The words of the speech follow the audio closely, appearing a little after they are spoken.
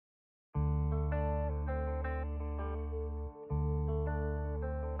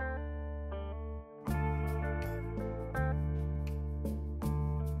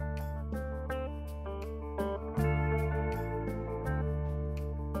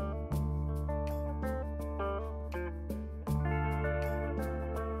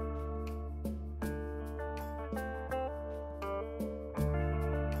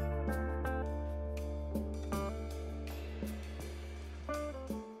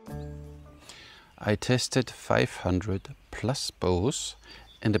I tested 500 plus bows,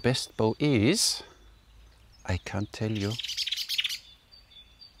 and the best bow is, I can't tell you.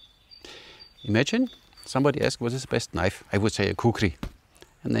 Imagine somebody asks what is the best knife. I would say a kukri,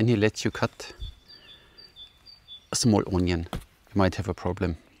 and then he lets you cut a small onion. You might have a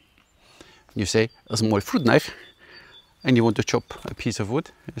problem. You say a small fruit knife and you want to chop a piece of wood,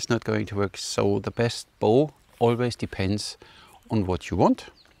 it's not going to work. So the best bow always depends on what you want,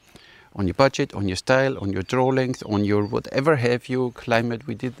 on your budget, on your style, on your draw length, on your whatever have you, climate.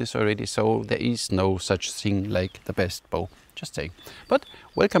 We did this already, so there is no such thing like the best bow, just saying. But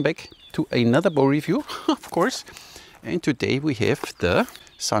welcome back to another bow review, of course. And today we have the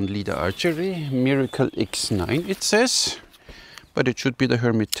Sanlida Archery Miracle X9, it says. But it should be the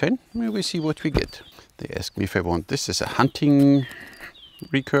Hermit 10. We see what we get. They asked me if I want this as a hunting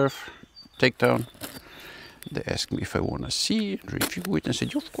recurve takedown. They asked me if I want to see and review it. I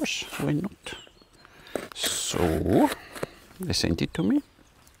said, of course, why not? So they sent it to me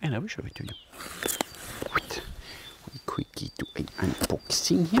and I will show it to you. Wait. We quickly do an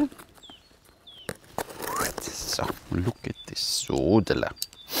unboxing here. So look at this sodala.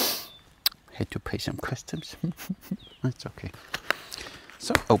 Had to pay some customs. That's okay.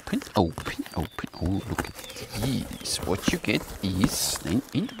 So open. Oh, look at this. What you get is then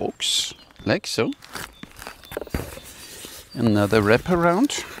in the box, like so. Another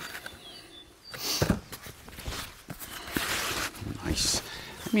wraparound. Nice.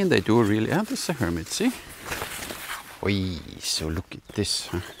 I mean, they do really. This is a Hermit, see? Oi, so look at this.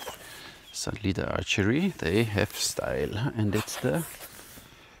 Sanlida Archery, they have style, and it's the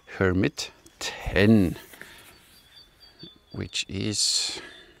Hermit 10, which is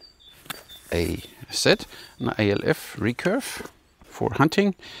a set, an ILF recurve for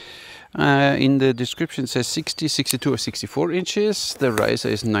hunting. In the description it says 60, 62 or 64 inches. The riser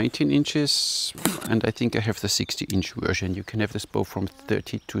is 19 inches, and I think I have the 60-inch version. You can have this bow from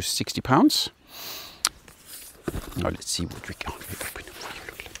 30 to 60 pounds. Now let's see what we got. Open it for you.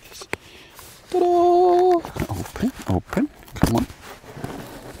 Look like this. Ta-da! Open. Come on.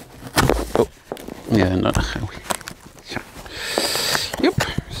 Oh, yeah, not. Yep.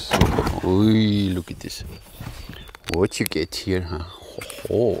 So, look at this. What you get here, huh?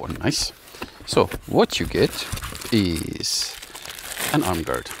 Oh, nice. So, what you get is an arm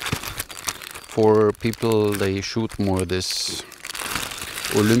guard. For people, they shoot more this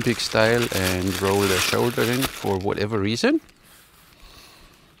Olympic style and roll their shoulder in for whatever reason.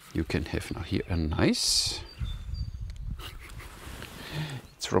 You can have now here a nice,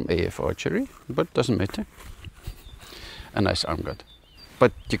 it's from AF Archery, but doesn't matter, a nice arm guard.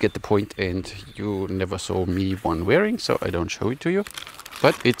 But you get the point, and you never saw me one wearing, so I don't show it to you.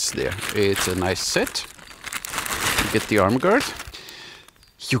 But it's there. It's a nice set. You get the arm guard.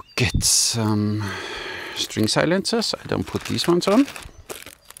 You get some string silencers. I don't put these ones on.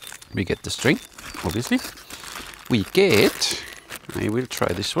 We get the string, obviously. We get, I will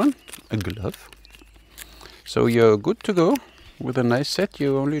try this one, a glove. So you're good to go with a nice set.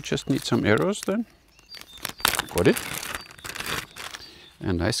 You only just need some arrows then. Got it.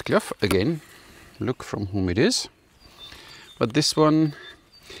 A nice glove. Again, look from whom it is. But this one,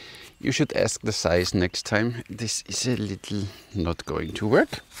 you should ask the size next time. This is a little not going to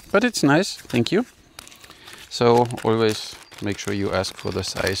work, but it's nice. Thank you. So always make sure you ask for the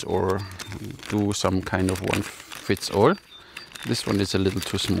size or do some kind of one fits all. This one is a little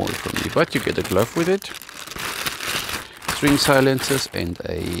too small for me, but you get a glove with it. String silencers and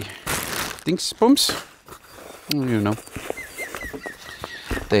a dings booms, you know.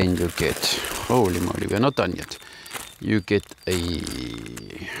 Then you get, holy moly, we're not done yet. You get a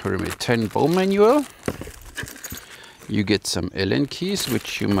Hermit 10 bow manual. You get some Allen keys,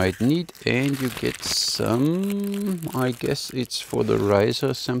 which you might need, and you get some, I guess it's for the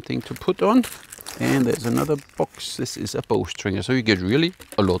riser, something to put on. And there's another box. This is a bowstringer, so you get really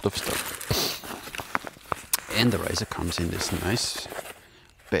a lot of stuff. And the riser comes in this nice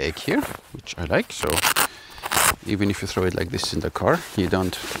bag here, which I like. So even if you throw it like this in the car, you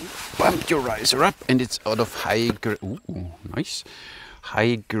don't bump your riser up, and it's out of high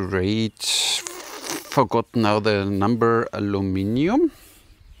grade, forgot now the number, aluminium.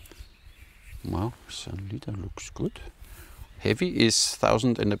 Wow, Sanlida looks good. Heavy is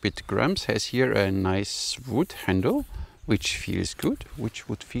 1,000 and a bit grams, has here a nice wood handle, which feels good, which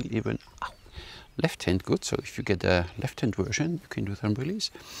would feel even left hand good. So if you get a left hand version, you can do thumb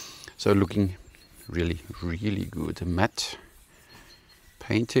release. So looking really good. Matte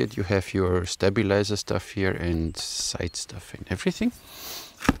painted. You have your stabilizer stuff here and side stuff and everything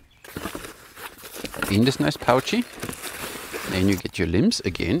in this nice pouchy. Then you get your limbs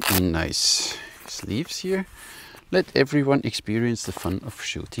again in nice sleeves here. Let everyone experience the fun of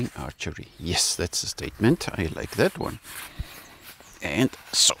shooting archery. Yes, that's a statement. I like that one. And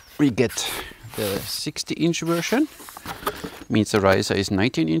so we get the 60-inch version. Means the riser is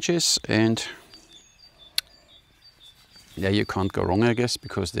 19 inches, and yeah, you can't go wrong, I guess,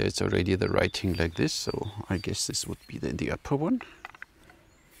 because there's already the writing like this. So I guess this would be then the upper one.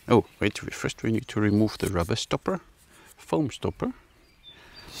 Oh, wait, first we need to remove the rubber stopper, foam stopper.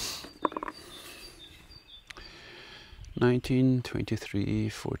 19, 23,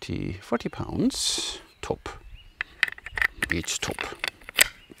 40 pounds top, each top.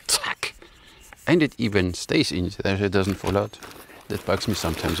 Tack! And it even stays in there, it doesn't fall out. That bugs me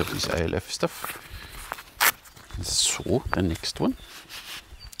sometimes of this ILF stuff. So, the next one.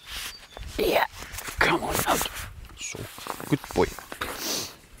 Yeah, come on out. So, good boy.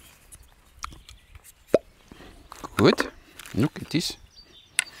 Good. Look at this.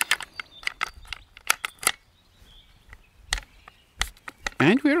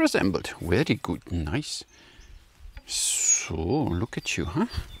 And we're assembled. Very good. Nice. So, look at you, huh?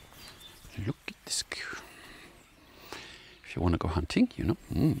 Look at this. If you want to go hunting, you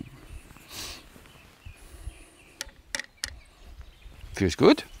know. Feels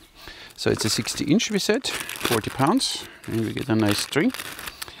good. So it's a 60-inch, we said, 40 pounds. And we get a nice string.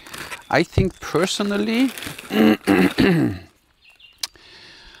 I think personally,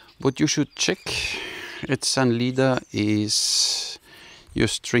 what you should check at Sanlida is your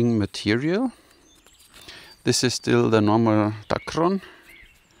string material. This is still the normal patron,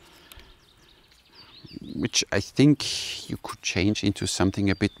 which I think you could change into something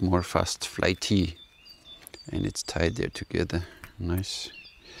a bit more fast flighty, and it's tied there together. Nice.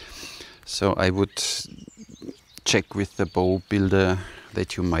 So I would check with the bow builder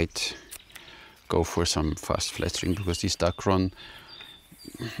that you might go for some fast flat string, because this patron,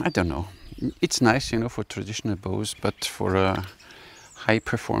 I don't know, it's nice, you know, for traditional bows, but for a high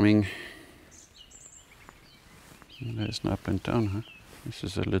performing, there's an up and down, huh? This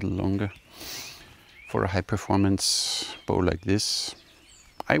is a little longer. For a high performance bow like this,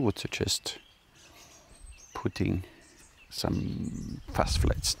 I would suggest putting some fast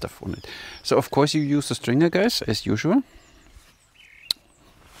flight stuff on it. So of course you use the stringer, guys, as usual.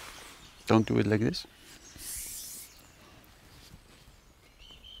 Don't do it like this.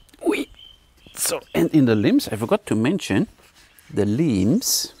 Oui. So, and in the limbs, I forgot to mention the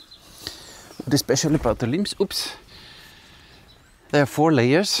limbs. What is special about the limbs? Oops. There are 4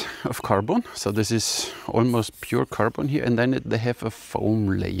 layers of carbon. So this is almost pure carbon here, and then they have a foam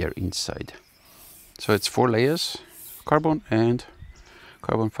layer inside. So it's 4 layers, carbon and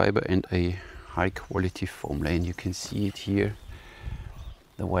carbon fiber and a high quality foam layer. And you can see it here,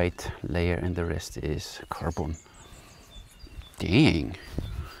 the white layer, and the rest is carbon. Dang,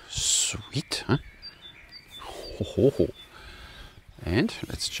 sweet, huh? Ho, ho, ho. And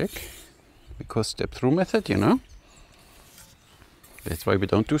let's check, because step through method, you know. That's why we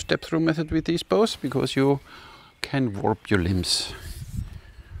don't do step through method with these bows, because you can warp your limbs.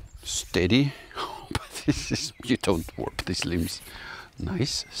 Steady, but this is, you don't warp these limbs.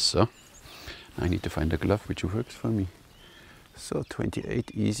 Nice. So I need to find a glove which works for me. So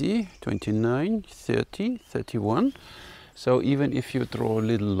 28 easy, 29, 30, 31. So even if you draw a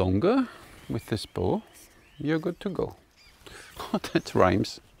little longer with this bow, you're good to go. Oh, that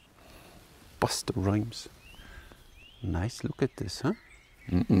rhymes. Buster rhymes. Nice, look at this, huh?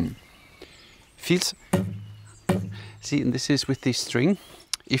 Feels, see, and this is with this string.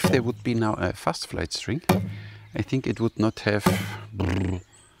 If there would be now a fast flight string, I think it would not have,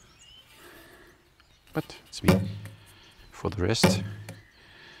 but it's me. For the rest,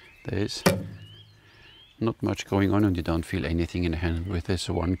 there is not much going on, and you don't feel anything in the hand with this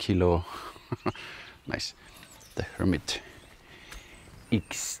 1 kilo. Nice. The Hermit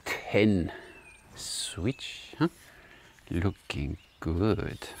X10 switch, huh? Looking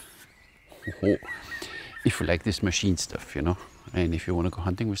good. Oh, if you like this machine stuff, you know, and if you want to go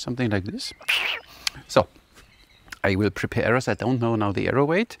hunting with something like this. So I will prepare arrows. I don't know now the arrow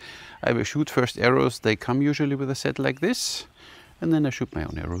weight. I will shoot first arrows. They come usually with a set like this, and then I shoot my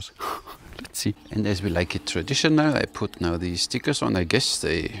own arrows. Let's see. And as we like it traditional, I put now these stickers on. I guess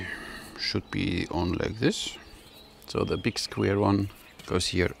they should be on like this. So the big square one goes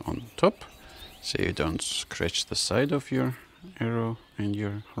here on top, so you don't scratch the side of your arrow and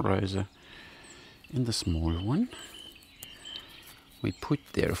your riser. And the small one we put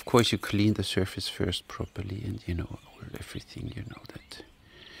there. Of course you clean the surface first properly, and you know everything, you know that.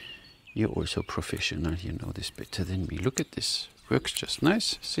 You're also professional, you know this better than me. Look at this, works just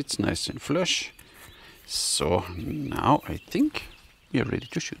nice, sits nice and flush. So now I think you're ready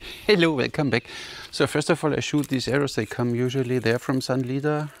to shoot. Hello, welcome back. So first of all, I shoot these arrows. They come usually there from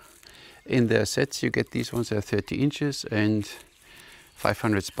Sanlida. In their sets, you get these ones. They're 30 inches and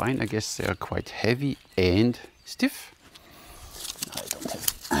 500 spine. I guess they are quite heavy and stiff. I don't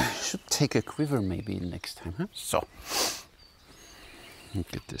have. I should take a quiver maybe next time, huh? So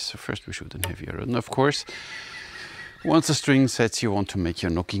look at this. So first we shoot a heavy arrow, and of course, once the string sets, you want to make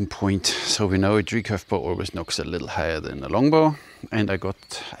your knocking point. So we know a recurve bow always knocks a little higher than a longbow. And I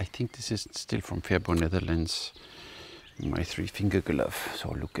got, I think this is still from Fairbow, Netherlands, my 3-finger glove.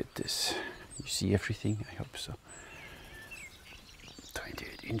 So look at this. You see everything? I hope so.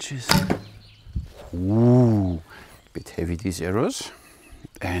 28 inches. Ooh, bit heavy these arrows.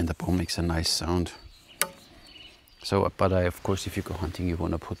 And the bow makes a nice sound. So, but of course, if you go hunting, you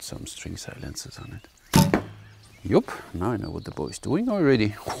want to put some string silencers on it. Yup, now I know what the bow is doing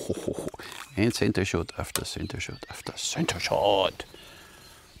already. And center shot after center shot after center shot.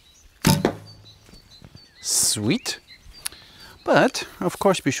 Sweet. But, of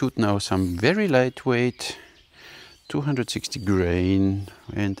course, we shoot now some very lightweight, 260 grain,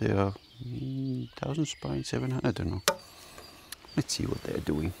 and they are 1000 spine, 700, I don't know. Let's see what they're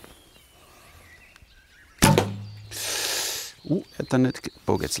doing. Ooh, then the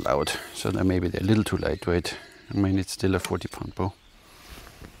bow gets loud, so then maybe they're a little too lightweight. I mean, it's still a 40-pound bow.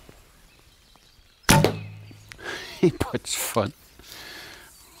 But it's fun.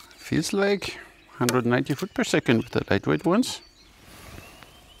 Feels like 190 foot per second with the lightweight ones.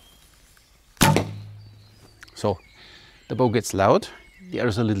 So the bow gets loud. The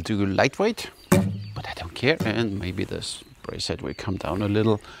arrow's a little too lightweight, but I don't care. And maybe the brace head will come down a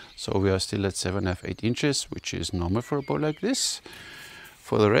little. So we are still at 7.5, 8 inches, which is normal for a bow like this.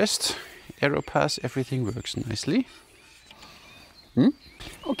 For the rest, arrow pass, everything works nicely.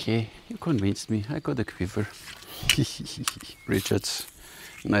 Okay, you convinced me. I got a quiver. Richard's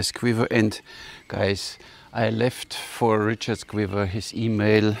nice quiver. And guys, I left for Richard's quiver his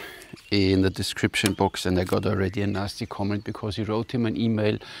email in the description box, and I got already a nasty comment because he wrote him an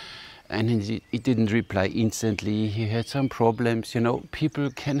email and he didn't reply instantly. He had some problems. You know, people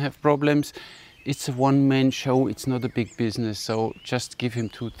can have problems. It's a one-man show, it's not a big business, so just give him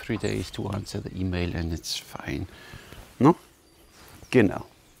 2-3 days to answer the email and it's fine. No? Genau.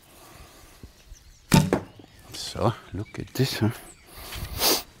 So, look at this, huh?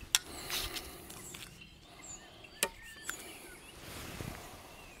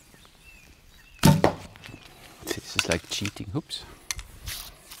 This is like cheating, oops.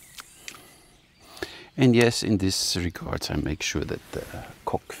 And yes, in this regards, I make sure that the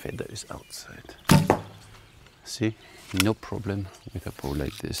cock feather is outside. See, no problem with a bow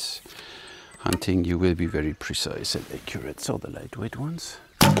like this. Hunting, you will be very precise and accurate. So the lightweight ones,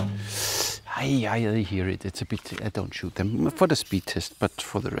 I hear it. It's a bit. I don't shoot them for the speed test, but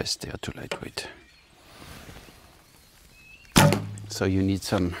for the rest, they are too lightweight. So you need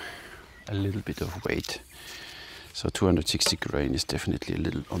a little bit of weight. So 260 grain is definitely a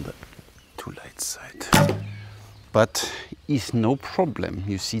little on the too light side, but is no problem.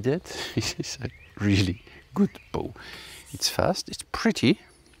 You see that? This is a really good bow. It's fast, it's pretty.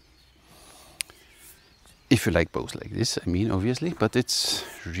 If you like bows like this, I mean, obviously, but it's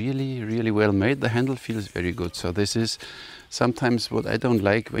really, really well made. The handle feels very good. So this is sometimes what I don't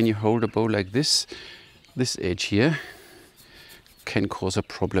like when you hold a bow like this. This edge here can cause a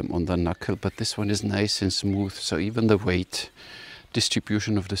problem on the knuckle, but this one is nice and smooth. So even the weight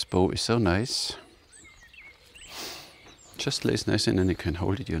distribution of this bow is so nice. Just lays nice, and then you can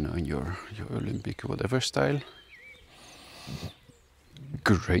hold it, you know, in your Olympic whatever style.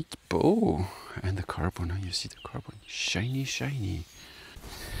 Great bow. And the carbon, you see the carbon, shiny, shiny.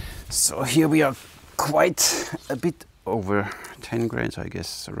 So here we are quite a bit over 10 grains, I guess,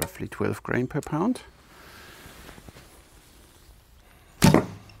 so roughly 12 grain per pound.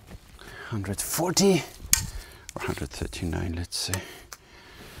 140 or 139, let's say.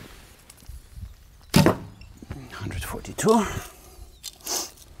 142.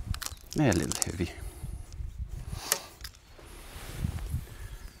 A little heavy.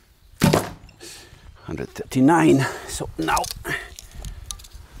 139. So now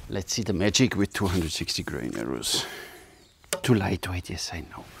let's see the magic with 260 grain arrows. Too lightweight, yes, I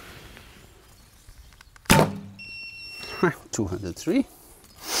know. 203.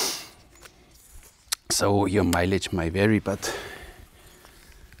 So your mileage might vary, but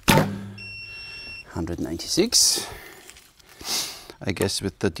 196. I guess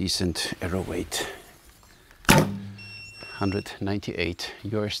with the decent arrow weight. 198.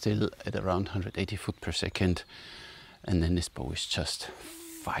 You're still at around 180 foot per second, and then this bow is just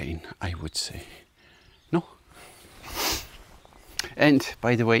fine, I would say. No? And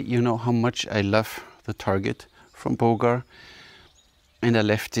by the way, you know how much I love the target from Bogar, and I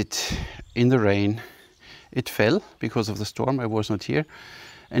left it in the rain. It fell because of the storm. I was not here,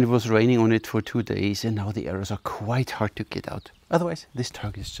 and it was raining on it for 2 days, and now the arrows are quite hard to get out. Otherwise, this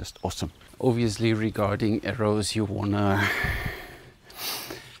target is just awesome. Obviously, regarding arrows, you wanna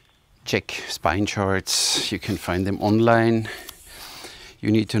check spine charts. You can find them online.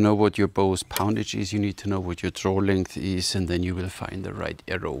 You need to know what your bow's poundage is, you need to know what your draw length is, and then you will find the right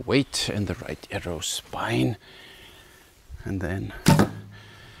arrow weight and the right arrow spine. And then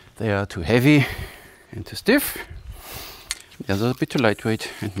they are too heavy and too stiff. The others are a bit too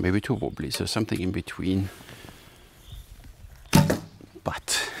lightweight and maybe too wobbly, so something in between.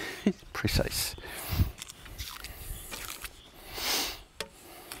 But precise.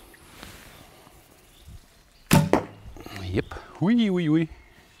 Yep, wee wee wee.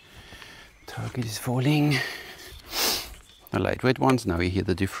 Target is falling. The lightweight ones, now you hear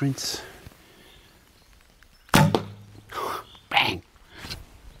the difference. Bang!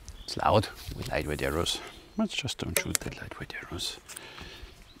 It's loud with lightweight arrows. Let's just don't shoot the lightweight arrows.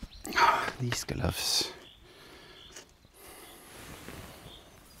 These gloves.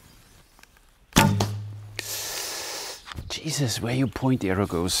 Jesus, where you point the arrow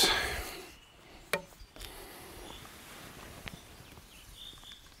goes.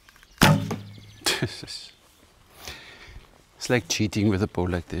 It's like cheating with a bow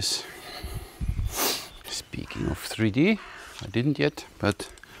like this. Speaking of 3D, I didn't yet, but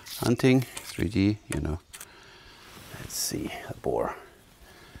hunting 3D, you know. Let's see, a boar.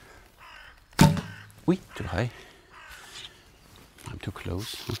 Wee, too high. I'm too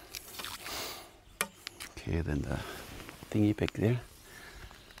close. Huh? Okay, then the thingy back there.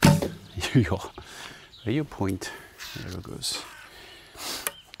 Where you point, there it goes.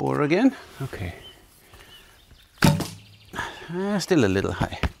 Boar again, okay. Still a little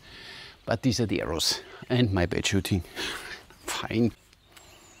high, but these are the arrows and my bad shooting. Fine.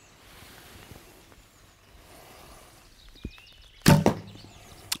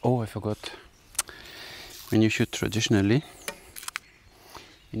 Oh, I forgot. When you shoot traditionally,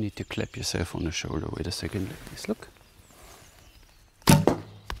 you need to clap yourself on the shoulder. Wait a second, like this, look.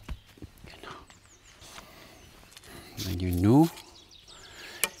 Then you know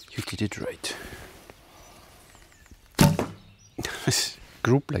you did it right.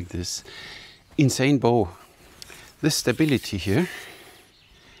 Group like this, insane bow. This stability here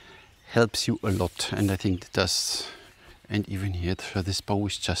helps you a lot, and I think it does. And even here, so this bow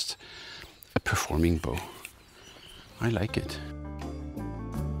is just a performing bow. I like it.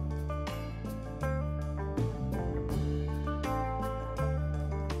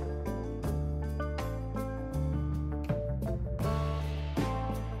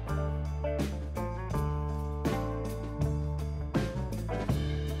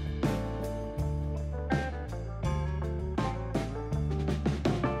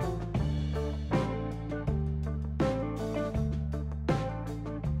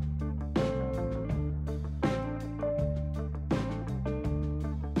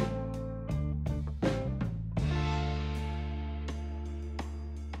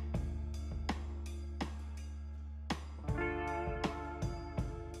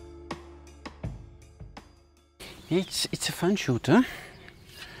 It's a fun shooter.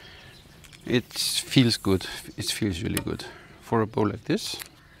 It feels good. It feels really good for a bow like this.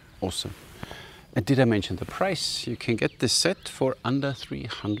 Awesome. And did I mention the price? You can get this set for under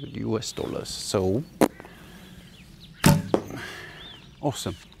 $300 US. So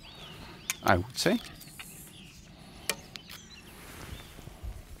awesome, I would say.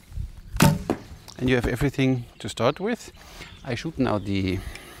 And you have everything to start with. I shoot now the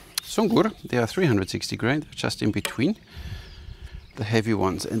Sungur. They are 360 grain, just in between the heavy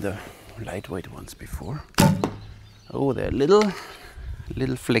ones and the lightweight ones before. Oh, they're little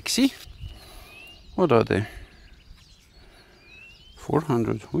flexy. What are they?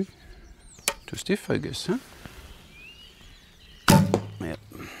 400. Ooh, too stiff, I guess, huh? Yeah,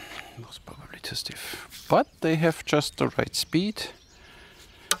 was probably too stiff. But they have just the right speed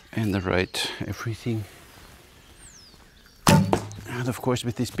and the right everything. And of course,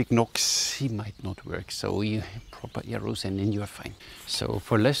 with this big Nox, he might not work. So you proper arrows and then you are fine. So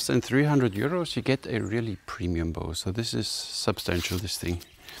for less than 300 euros, you get a really premium bow. So this is substantial, this thing.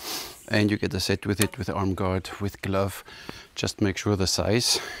 And you get a set with it, with arm guard, with glove. Just make sure the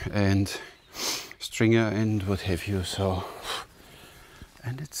size and stringer and what have you. So,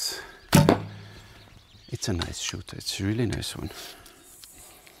 and it's a nice shooter. It's a really nice one.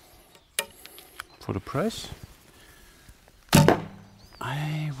 For the price,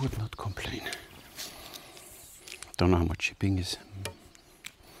 I would not complain. Don't know how much shipping is.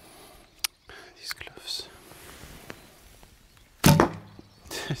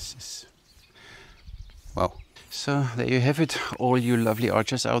 This is wow. So there you have it, all you lovely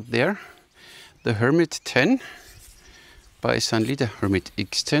archers out there. The Hermit 10 by Sanlida, Hermit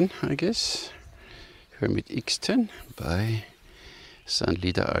X10 I guess. Hermit X10 by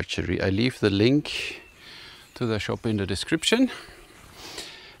Sanlida Archery. I leave the link to the shop in the description.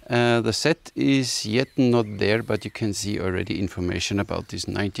 The set is yet not there, but you can see already information about this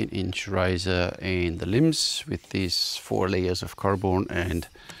 19-inch riser and the limbs with these 4 layers of carbon and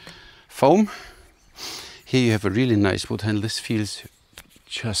foam. Here you have a really nice wood handle. This feels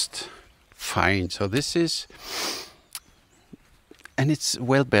just fine. So this is, and it's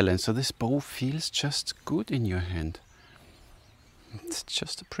well balanced. So this bow feels just good in your hand. It's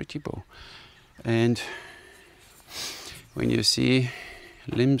just a pretty bow. And when you see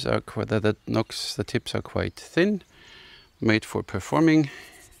limbs are quite, that knocks, the tips are quite thin, made for performing,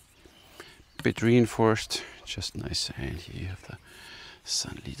 a bit reinforced, just nice. And here you have the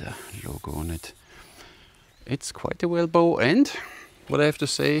Sanlida logo on it. It's quite a well bow, and what I have to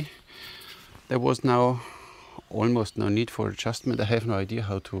say, there was now almost no need for adjustment. I have no idea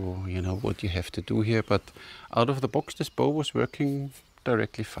how to, you know, what you have to do here, but out of the box this bow was working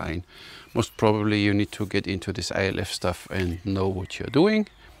directly fine. Most probably you need to get into this ILF stuff and know what you're doing,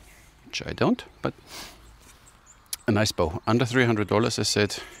 which I don't, but a nice bow. Under $300 I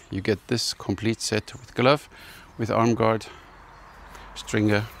said. You get this complete set with glove, with arm guard,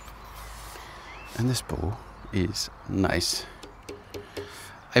 stringer, and this bow is nice.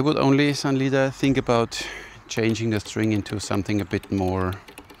 I would only, Sanlida, think about changing the string into something a bit more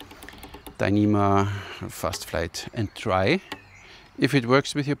Dyneema, fast flight, and try if it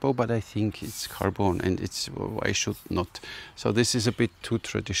works with your bow, but I think it's carbon and it's, why should not? So this is a bit too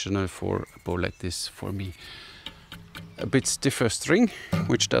traditional for a bow like this for me. A bit stiffer string,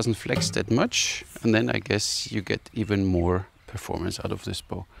 which doesn't flex that much, and then I guess you get even more performance out of this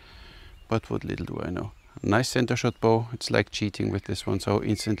bow. But what little do I know. Nice center shot bow. It's like cheating with this one, so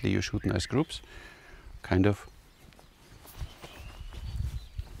instantly you shoot nice groups. Kind of.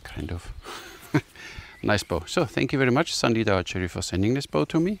 Nice bow. So thank you very much, Sanlida Archery, for sending this bow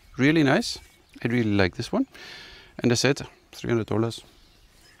to me. Really nice. I really like this one. And I said $300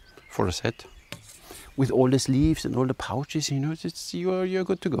 for a set with all the sleeves and all the pouches. You know, it's you're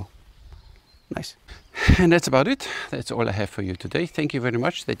good to go. Nice. And that's about it. That's all I have for you today. Thank you very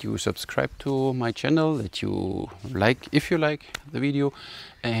much that you subscribe to my channel, that you like, if you like the video,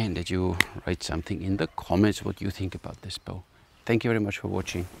 and that you write something in the comments what you think about this bow. Thank you very much for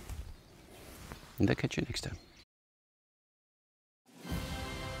watching, and I'll catch you next time.